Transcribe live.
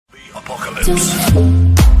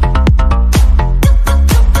violence.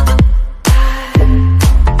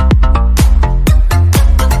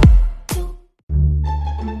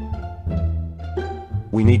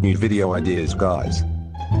 We need new video ideas, guys.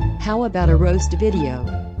 How about a roast video?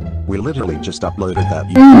 We literally just uploaded that,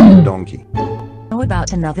 you donkey. How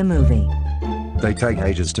about another movie? They take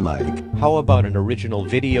ages to make. How about an original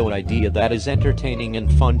video idea that is entertaining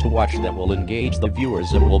and fun to watch that will engage the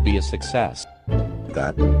viewers and will be a success?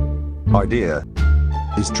 That idea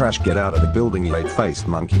is trash. Get out of the building, you eight-faced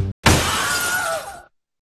monkey.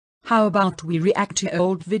 How about we react to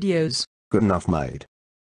old videos? Good enough, mate.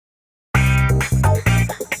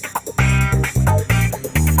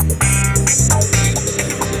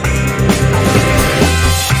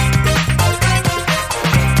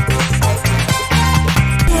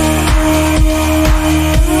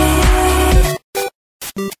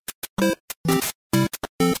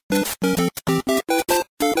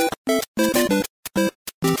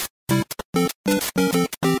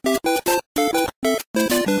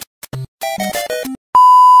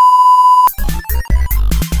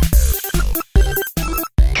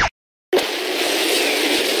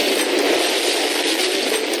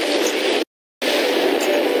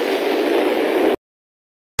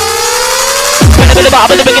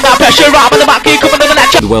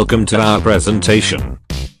 Welcome to our presentation.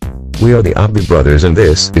 We are the Obby Brothers and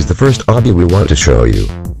this is the first obby we want to show you.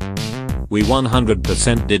 We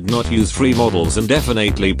 100% did not use free models and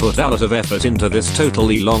definitely put a lot of effort into this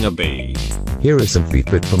totally long obby. Here is some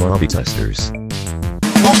feedback from our obby testers. This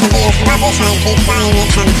obby is rubbish, I keep buying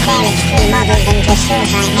it, some fair extreme models and just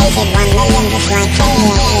thought I hated 1 million dislikes.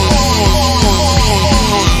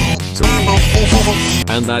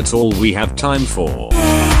 And that's all we have time for.